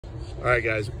All right,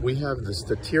 guys, we have the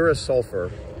statira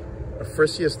sulphur,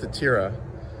 Africia statira.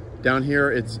 Down here,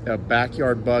 it's a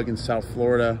backyard bug in South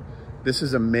Florida. This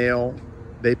is a male.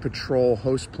 They patrol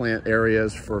host plant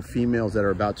areas for females that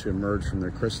are about to emerge from their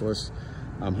chrysalis.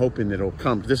 I'm hoping it'll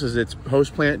come. This is its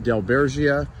host plant,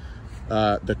 Delbergia,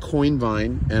 the coin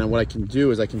vine. And what I can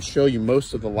do is I can show you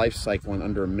most of the life cycle in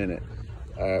under a minute.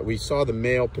 We saw the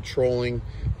male patrolling.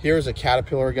 Here's a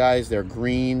caterpillar, guys. They're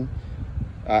green.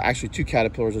 Actually, two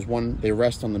caterpillars. There's one, they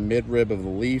rest on the midrib of the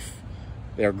leaf.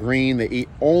 They're green. They eat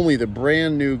only the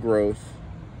brand new growth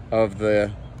of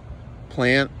the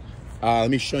plant. Let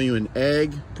me show you an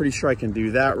egg. Pretty sure I can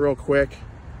do that real quick.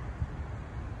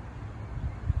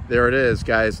 There it is,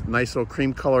 guys. Nice little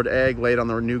cream colored egg laid on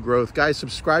their new growth. Guys,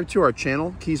 subscribe to our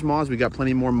channel, Keys Moths. We got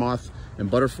plenty more moth and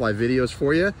butterfly videos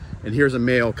for you. And here's a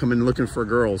male coming looking for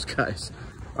girls, guys.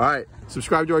 All right,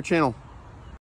 subscribe to our channel.